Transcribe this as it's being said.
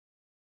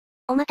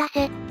お待た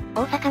せ。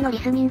大阪のリ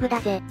スニング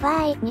だぜ。わ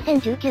ーい。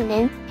2019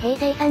年、平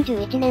成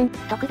31年、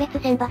特別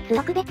選抜。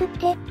特別っ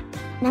て？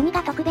何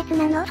が特別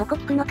なの？そこ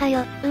聞くのか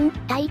よ。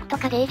体育と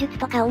か芸術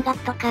とか音楽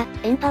とか、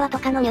エンパワと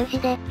かの入試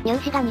で、入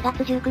試が2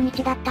月19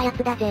日だったや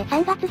つだぜ。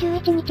3月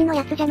11日の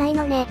やつじゃない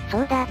のね。そ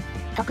うだ。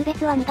特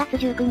別は2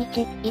月19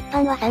日、一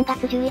般は3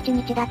月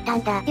11日だった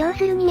んだ。要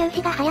するに入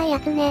試が早いや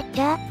つね。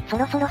じゃあ、そ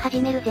ろそろ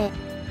始めるぜ。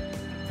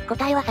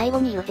答えは最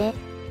後に言うぜ。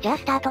じゃあ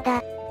スタート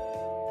だ。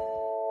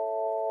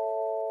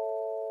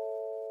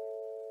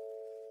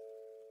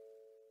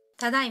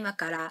ただいま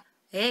から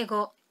英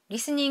語リ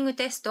スニング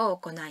テストを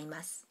行い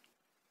ます。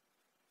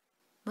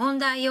問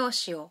題用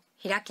紙を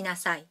開きな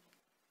さい。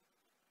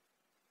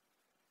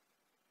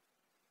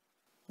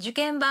受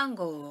験番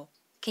号を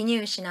記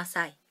入しな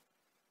さい。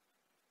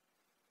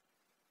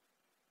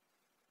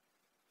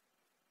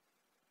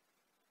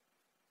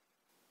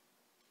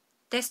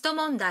テスト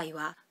問題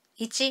は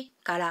1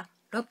から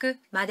6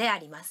まであ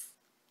ります。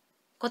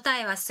答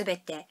えはすべ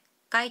て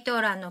回答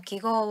欄の記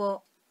号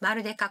を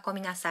丸で囲み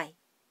なさい。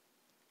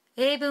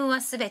英文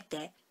はすべ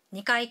て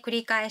2回繰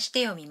り返し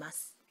て読みま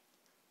す。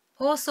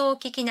放送を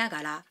聞きな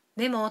がら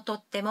メモを取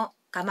っても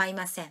構い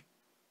ません。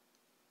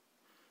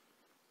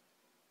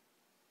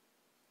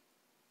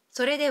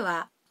それで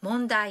は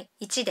問題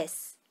1で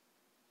す。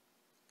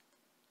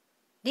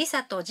リ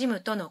サとジ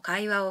ムとの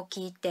会話を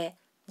聞いて、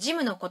ジ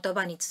ムの言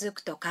葉に続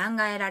くと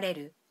考えられ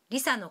る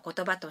リサの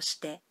言葉とし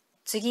て、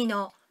次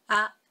の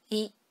あ、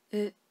い、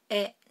う、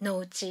えの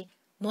うち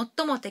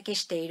最も適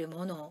している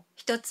ものを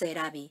一つ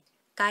選び、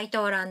回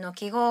答欄の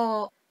記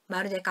号を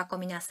丸で囲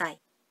みなさい。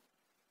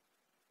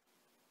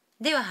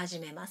では始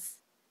めま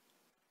す。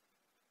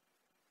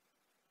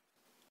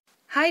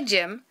Hi,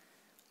 Jim.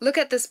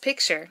 Look at this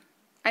picture.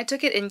 I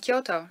took it in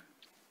Kyoto.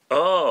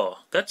 Oh,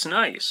 that's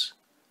nice.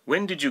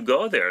 When did you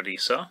go there,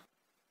 Lisa?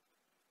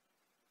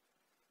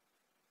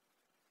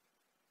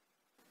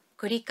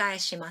 繰り返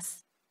しま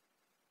す。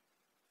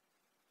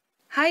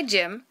Hi,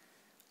 Jim.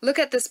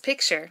 Look at this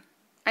picture.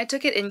 I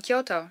took it in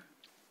Kyoto.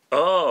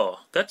 Oh,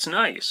 that's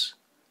nice.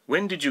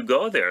 When did you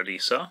go there,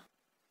 Lisa?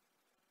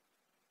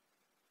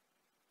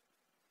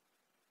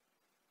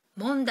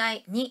 問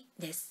題2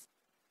です。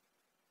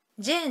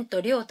ジェーン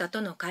とリョータ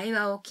との会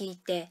話を聞い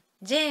て、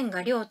ジェーン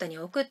がリョータに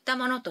送った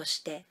ものと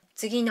して、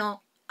次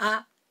の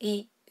あ、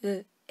い、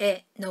う、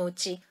えのう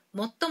ち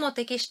最も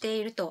適して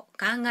いると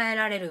考え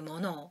られる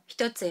ものを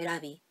一つ選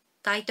び、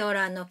回答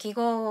欄の記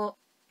号を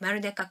丸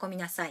で囲み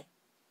なさい。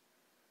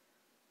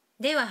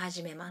では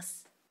始めま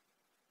す。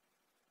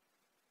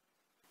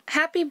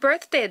Happy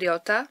birthday,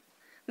 Ryota.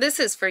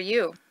 This is for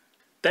you.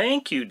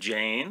 Thank you,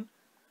 Jane.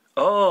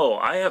 Oh,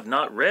 I have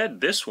not read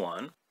this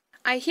one.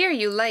 I hear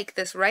you like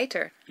this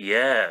writer.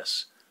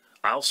 Yes,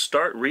 I'll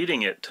start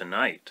reading it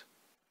tonight.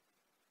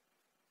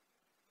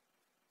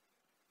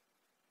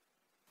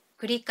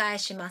 繰り返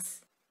しま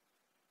す。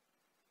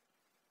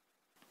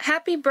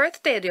Happy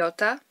birthday,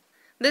 Ryota.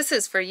 This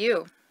is for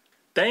you.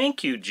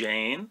 Thank you,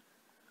 Jane.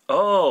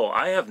 Oh,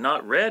 I have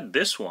not read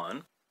this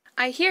one.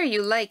 I hear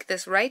you like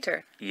this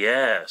writer.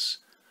 Yes,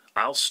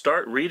 I'll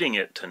start reading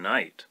it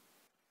tonight.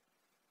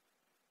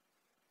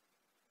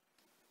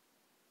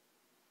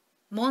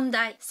 問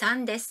題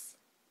3です。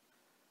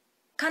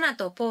カナ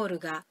とポール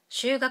が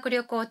修学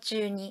旅行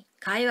中に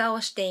会話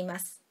をしていま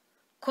す。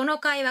この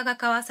会話が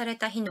交わされ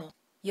た日の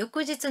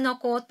翌日の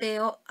工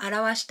程を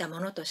表したも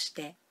のとし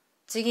て、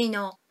次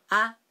の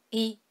あ、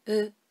い、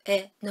う、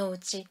えのう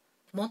ち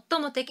最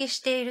も適し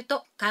ている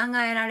と考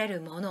えられ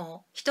るもの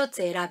を一つ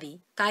選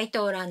び、回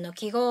答欄の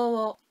記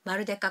号を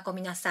丸で囲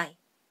みなさい。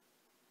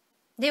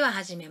では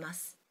始めま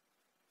す。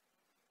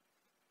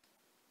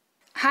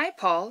Hi,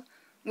 Paul.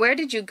 Where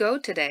did you go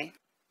today?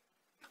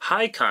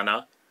 Hi,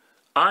 Kana.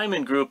 I'm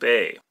in Group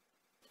A,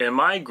 and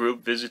my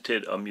group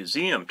visited a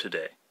museum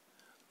today.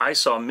 I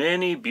saw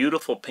many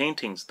beautiful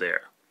paintings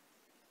there.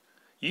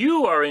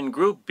 You are in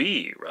Group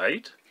B,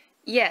 right?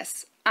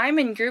 Yes, I'm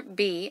in Group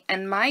B,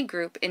 and my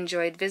group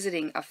enjoyed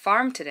visiting a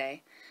farm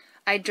today.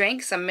 I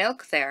drank some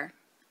milk there.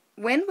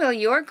 When will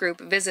your group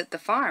visit the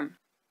farm?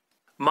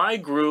 My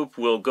group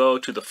will go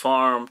to the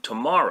farm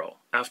tomorrow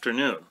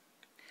afternoon.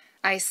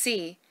 I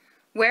see.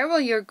 Where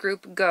will your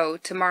group go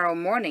tomorrow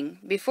morning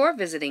before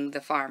visiting the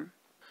farm?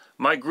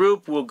 My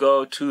group will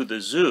go to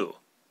the zoo.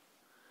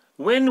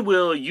 When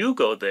will you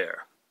go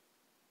there?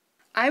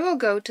 I will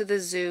go to the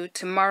zoo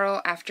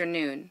tomorrow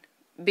afternoon.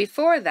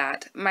 Before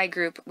that, my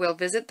group will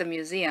visit the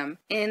museum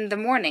in the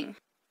morning.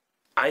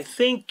 I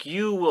think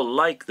you will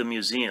like the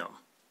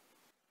museum.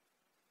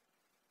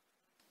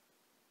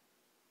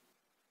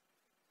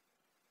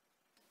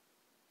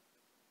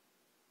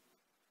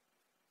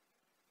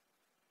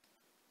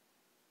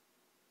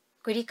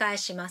 繰り返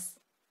します。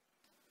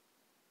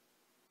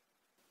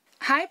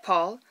Hi,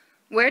 Paul.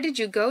 Where did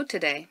you go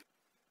today?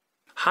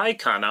 Hi,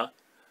 Kana.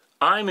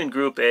 I'm in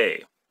Group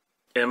A,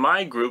 and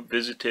my group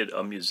visited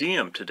a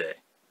museum today.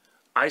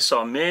 I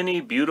saw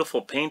many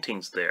beautiful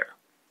paintings there.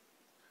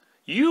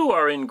 You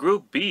are in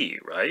Group B,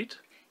 right?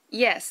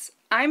 Yes,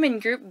 I'm in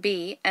Group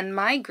B, and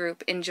my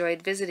group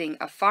enjoyed visiting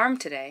a farm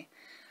today.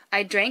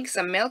 I drank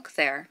some milk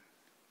there.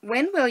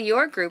 When will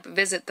your group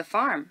visit the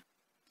farm?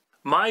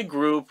 My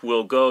group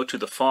will go to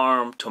the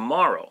farm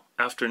tomorrow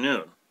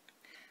afternoon.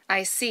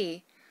 I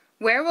see.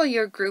 Where will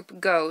your group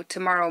go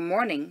tomorrow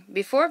morning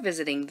before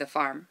visiting the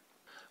farm?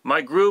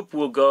 My group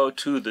will go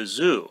to the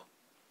zoo.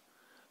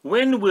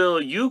 When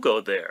will you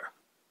go there?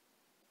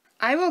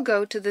 I will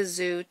go to the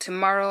zoo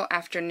tomorrow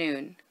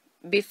afternoon.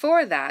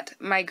 Before that,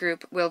 my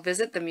group will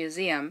visit the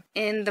museum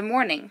in the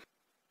morning.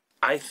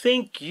 I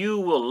think you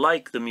will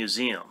like the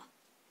museum.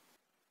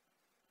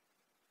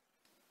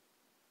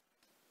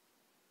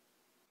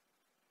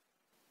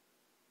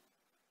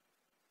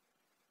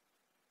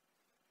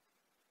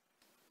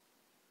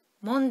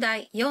問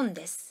題4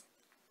です。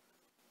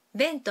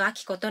ベンとア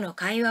キコとの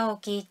会話を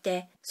聞い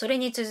て、それ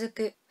に続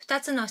く2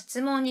つの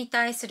質問に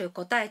対する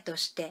答えと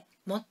して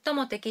最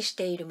も適し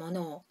ているも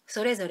のを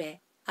それぞ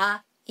れ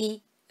あ、い、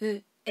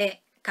う、え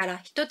から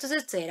1つ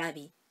ずつ選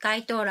び、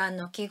回答欄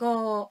の記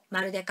号を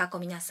丸で囲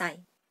みなさい。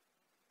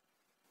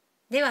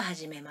では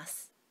始めま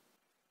す。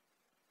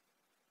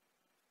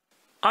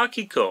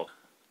Akiko,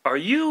 are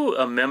you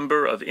a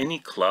member of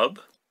any club?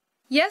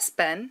 Yes,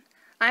 Ben.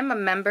 I'm a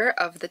member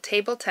of the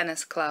table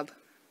tennis club.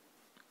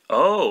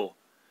 Oh,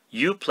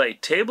 you play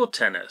table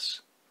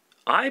tennis.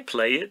 I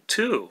play it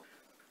too.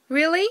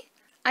 Really?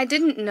 I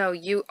didn't know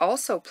you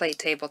also play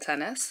table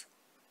tennis.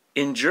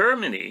 In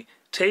Germany,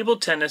 table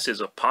tennis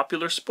is a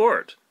popular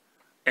sport,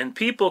 and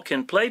people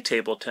can play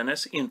table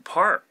tennis in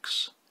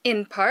parks.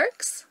 In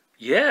parks?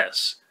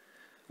 Yes.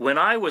 When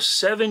I was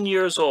 7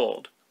 years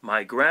old,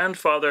 my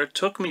grandfather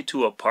took me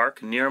to a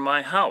park near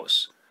my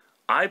house.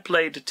 I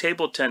played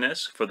table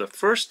tennis for the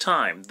first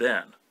time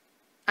then.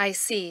 I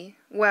see.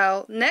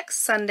 Well,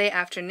 next Sunday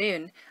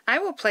afternoon, I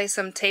will play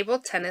some table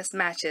tennis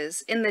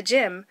matches in the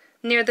gym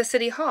near the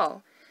city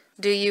hall.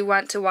 Do you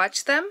want to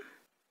watch them?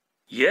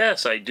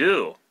 Yes, I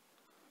do.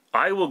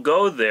 I will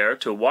go there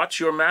to watch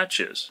your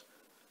matches.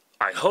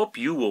 I hope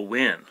you will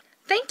win.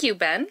 Thank you,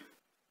 Ben.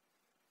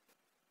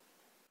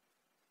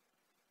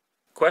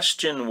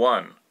 Question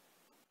 1.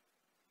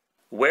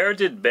 Where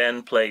did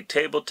Ben play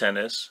table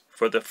tennis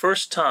for the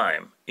first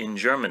time in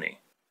Germany?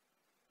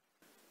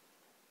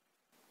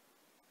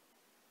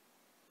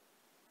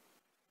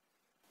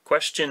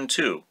 Question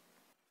 2.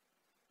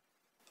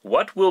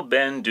 What will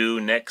Ben do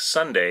next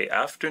Sunday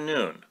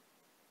afternoon?「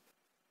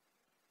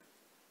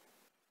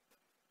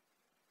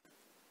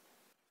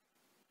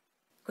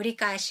繰り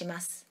返し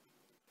ます。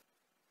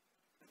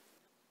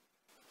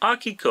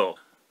 Akiko,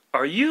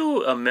 are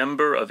you a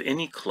member of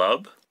any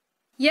club?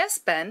 Yes,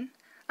 Ben.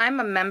 I'm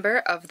a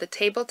member of the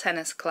table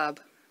tennis club.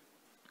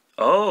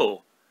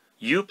 Oh,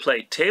 you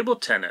play table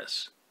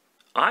tennis.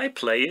 I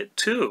play it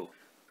too.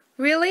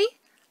 Really?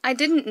 I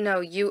didn't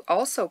know you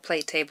also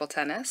play table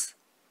tennis.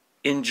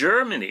 In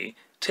Germany,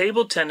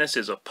 table tennis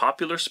is a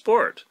popular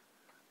sport,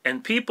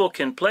 and people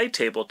can play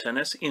table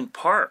tennis in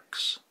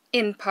parks.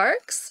 In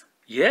parks?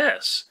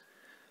 Yes.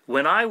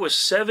 When I was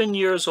 7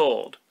 years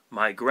old,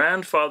 my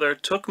grandfather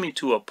took me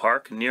to a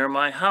park near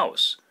my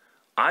house.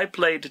 I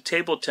played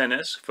table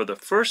tennis for the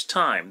first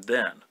time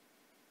then.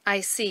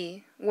 I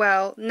see.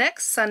 Well,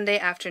 next Sunday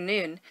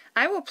afternoon,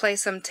 I will play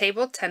some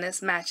table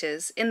tennis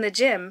matches in the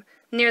gym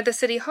near the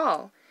city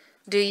hall.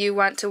 Do you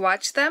want to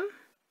watch them?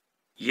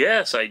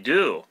 Yes, I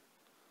do.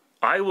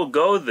 I will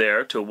go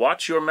there to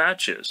watch your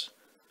matches.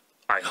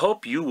 I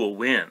hope you will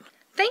win.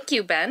 Thank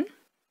you, Ben.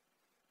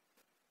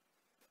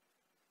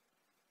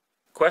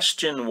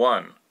 Question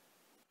 1.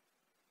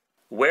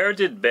 Where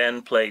did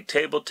Ben play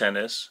table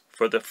tennis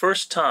for the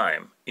first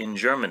time in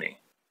Germany?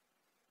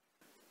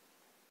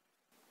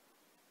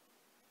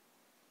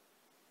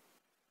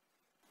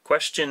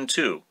 Question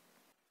 2.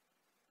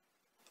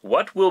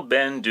 What will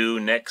Ben do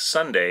next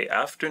Sunday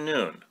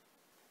afternoon?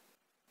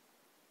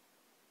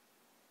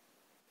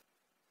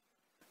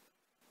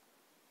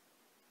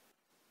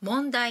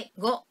問題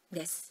5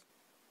です。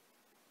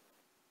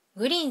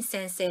グリーン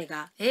先生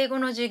が英語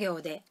の授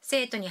業で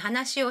生徒に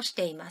話をし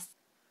ています。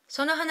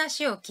その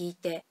話を聞い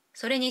て、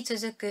それに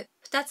続く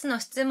2つの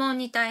質問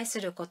に対す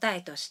る答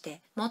えとし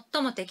て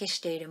最も適し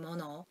ているも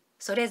のを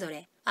それぞ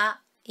れあ、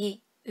い、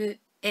う、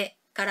え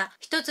から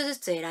1つず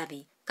つ選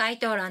び、回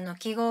答欄の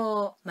記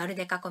号を丸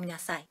で囲みな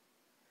さい。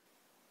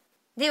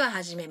では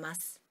始めま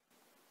す。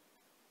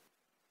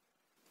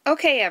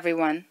Okay,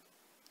 everyone.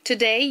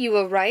 Today you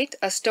will write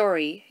a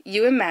story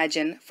you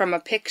imagine from a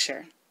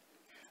picture.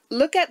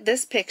 Look at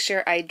this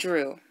picture I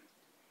drew.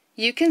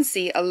 You can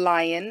see a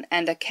lion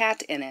and a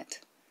cat in it.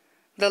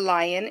 The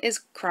lion is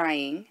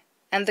crying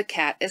and the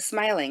cat is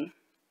smiling.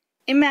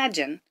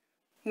 Imagine,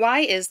 why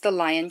is the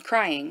lion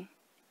crying?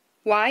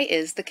 Why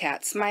is the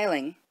cat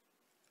smiling?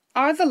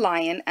 Are the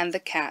lion and the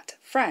cat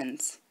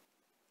friends?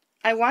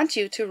 I want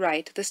you to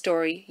write the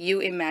story you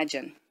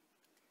imagine.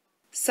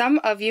 Some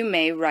of you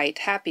may write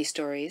happy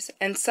stories,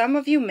 and some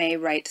of you may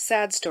write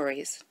sad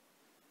stories.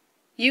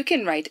 You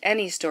can write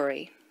any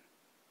story.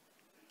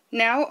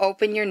 Now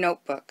open your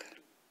notebook.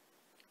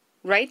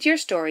 Write your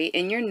story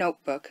in your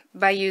notebook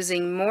by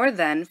using more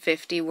than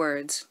 50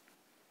 words.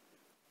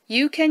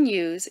 You can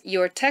use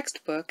your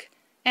textbook,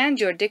 and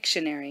your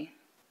dictionary.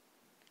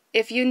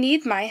 If you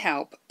need my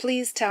help,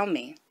 please tell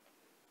me.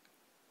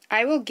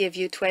 I will give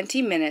you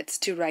 20 minutes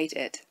to write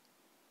it.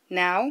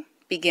 Now,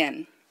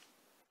 begin.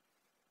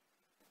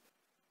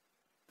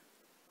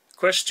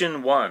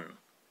 Question 1.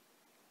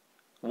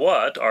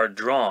 What are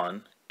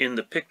drawn in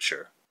the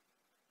picture?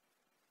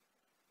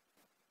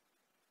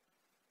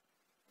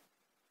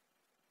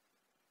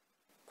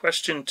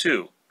 Question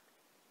 2.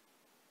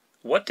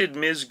 What did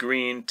Ms.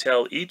 Green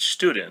tell each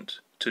student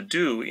to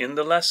do in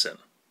the lesson?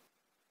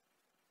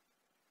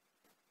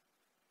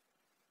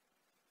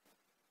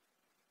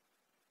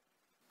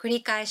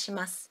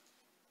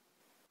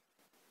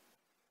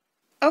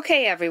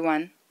 Okay,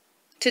 everyone.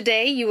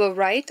 Today you will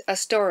write a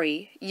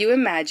story you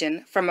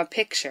imagine from a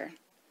picture.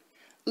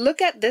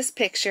 Look at this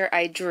picture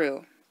I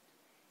drew.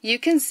 You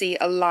can see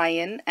a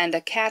lion and a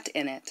cat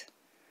in it.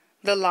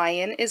 The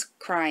lion is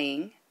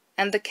crying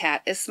and the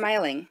cat is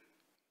smiling.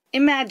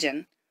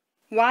 Imagine,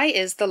 why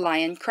is the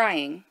lion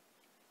crying?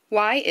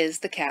 Why is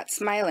the cat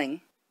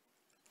smiling?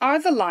 Are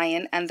the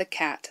lion and the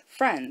cat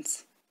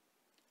friends?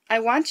 I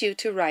want you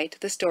to write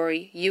the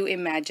story you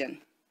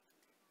imagine.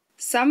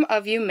 Some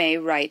of you may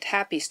write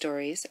happy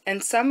stories,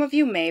 and some of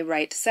you may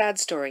write sad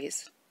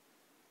stories.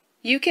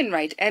 You can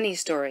write any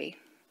story.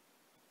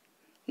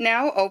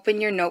 Now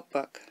open your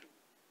notebook.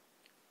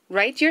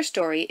 Write your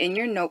story in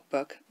your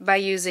notebook by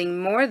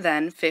using more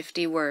than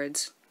 50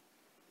 words.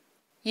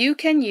 You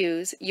can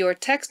use your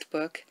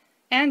textbook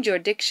and your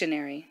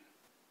dictionary.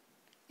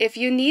 If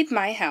you need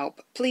my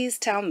help, please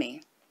tell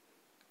me.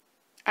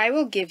 I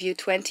will give you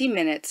 20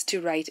 minutes to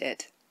write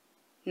it.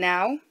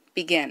 Now,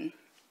 begin.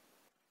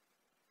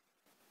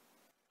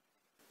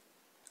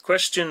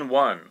 Question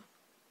 1.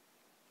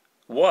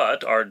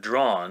 What are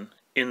drawn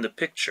in the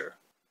picture?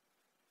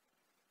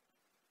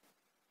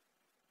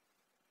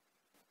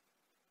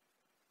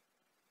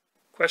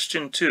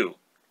 Question 2.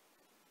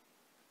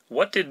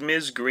 What did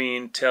Ms.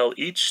 Green tell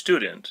each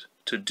student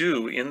to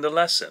do in the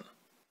lesson?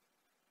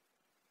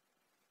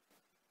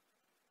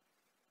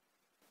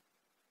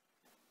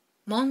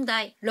問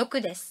題6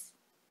です。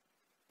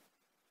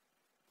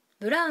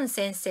ブラウン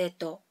先生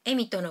とエ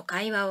ミとの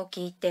会話を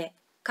聞いて、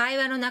会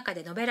話の中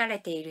で述べられ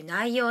ている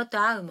内容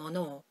と合うも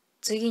のを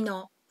次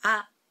の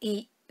あ、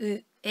い、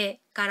う、え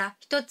から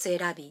一つ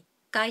選び、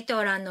回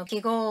答欄の記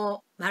号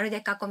を丸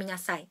で囲みな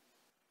さい。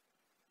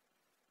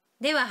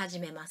では始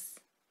めます。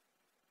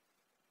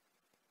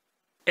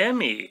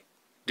Emmy,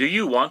 do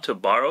you want to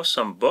borrow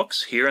some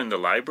books here in the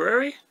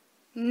library?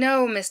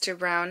 No, Mr.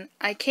 Brown.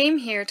 I came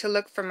here to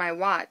look for my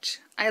watch.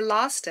 I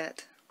lost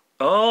it.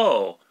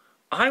 Oh,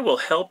 I will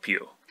help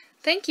you.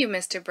 Thank you,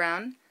 Mr.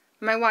 Brown.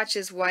 My watch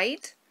is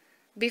white.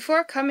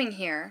 Before coming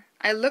here,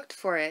 I looked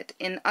for it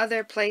in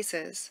other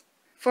places.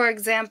 For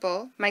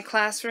example, my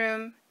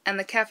classroom and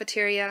the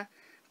cafeteria,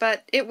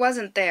 but it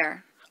wasn't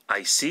there.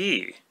 I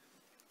see.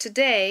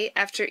 Today,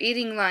 after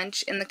eating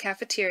lunch in the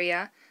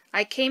cafeteria,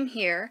 I came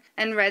here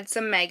and read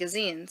some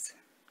magazines.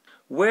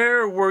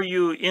 Where were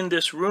you in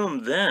this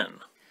room then?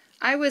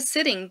 I was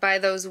sitting by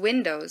those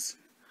windows.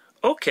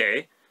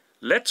 Okay,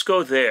 let's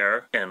go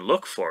there and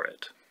look for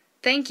it.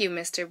 Thank you,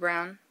 Mr.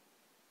 Brown.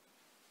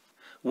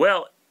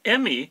 Well,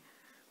 Emmy,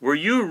 were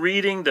you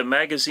reading the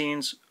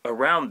magazines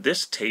around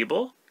this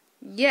table?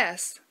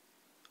 Yes.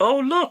 Oh,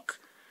 look,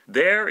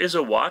 there is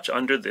a watch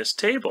under this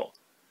table.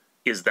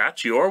 Is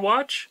that your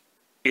watch?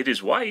 It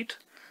is white.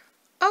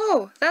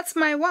 Oh, that's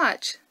my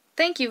watch.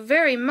 Thank you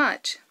very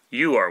much.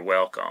 You are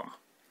welcome.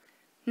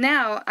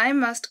 Now I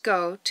must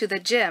go to the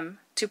gym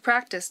to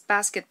practice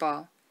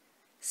basketball.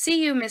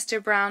 See you,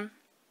 Mr. Brown.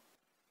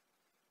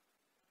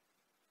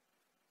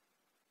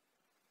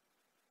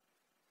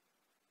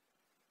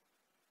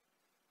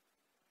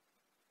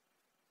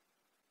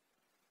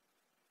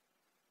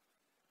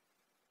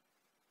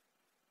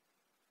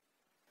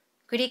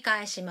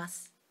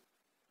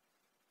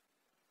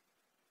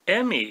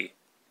 Emmy,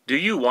 do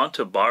you want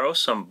to borrow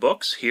some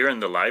books here in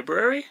the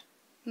library?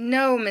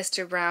 No,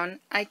 Mr. Brown.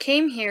 I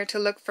came here to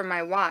look for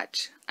my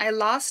watch. I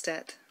lost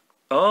it.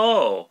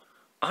 Oh,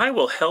 I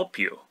will help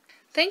you.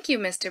 Thank you,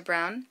 Mr.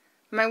 Brown.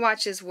 My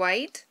watch is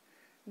white.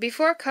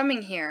 Before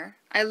coming here,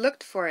 I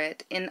looked for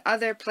it in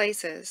other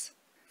places.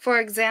 For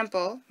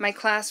example, my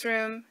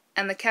classroom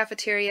and the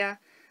cafeteria,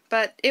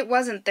 but it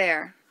wasn't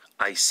there.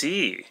 I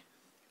see.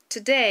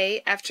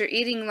 Today, after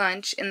eating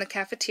lunch in the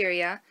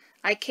cafeteria,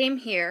 I came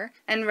here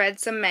and read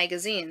some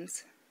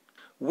magazines.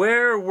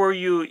 Where were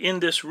you in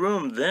this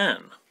room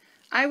then?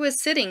 I was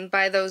sitting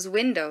by those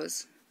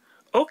windows.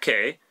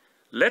 Okay,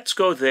 let's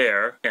go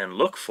there and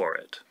look for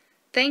it.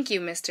 Thank you,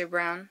 Mr.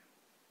 Brown.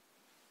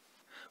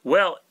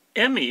 Well,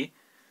 Emmy,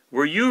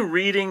 were you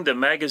reading the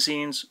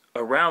magazines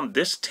around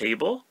this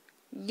table?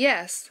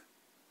 Yes.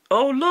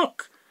 Oh,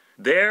 look,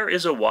 there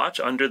is a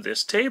watch under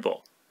this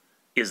table.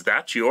 Is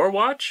that your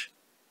watch?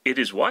 It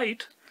is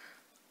white.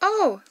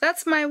 Oh,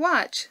 that's my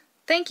watch.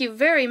 Thank you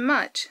very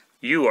much.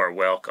 You are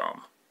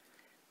welcome.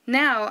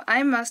 Now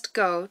I must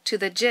go to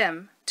the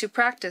gym to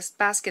practice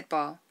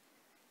basketball.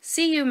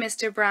 See you,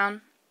 Mr.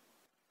 Brown.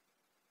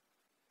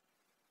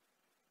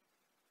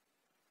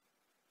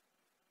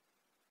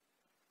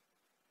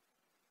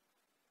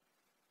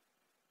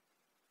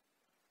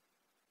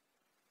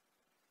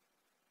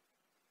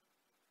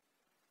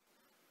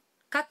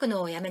 書く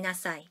のをやめな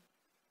さい。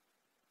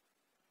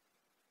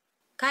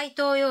回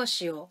答用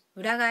紙を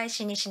裏返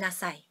しにしな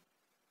さい。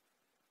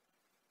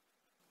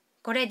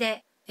これ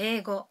で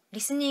英語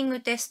リスニング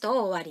テスト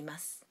を終わりま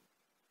す。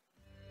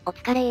お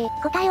疲れ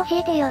ー。答え教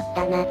えてよ、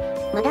だな。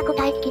まだ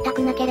答え聞きた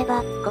くなけれ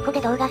ば、ここで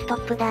動画スト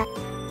ップだ。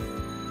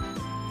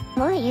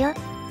もういいよ。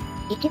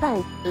1番、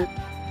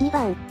2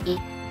番、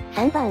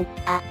3番、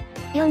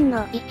4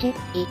の1、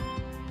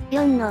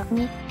4の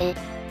2、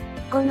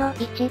5の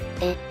1、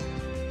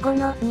5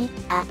の2、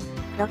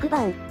6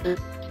番、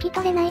聞き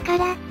取れないか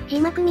ら、字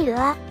幕見る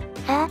わ。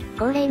さあ、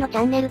恒例のチ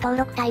ャンネル登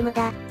録タイム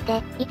だ。っ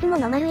て、いつも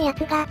の丸いやつ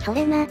が、そ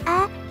れな、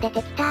出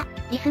てきた。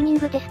リスニン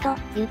グテスト、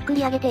ゆっく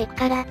り上げていく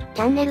から、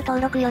チャンネル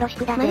登録よろし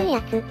くだぜ。丸い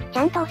やつ、ち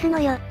ゃんと押すの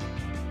よ。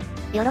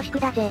よろしく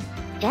だぜ。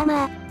じゃあ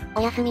まあ、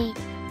おやすみ。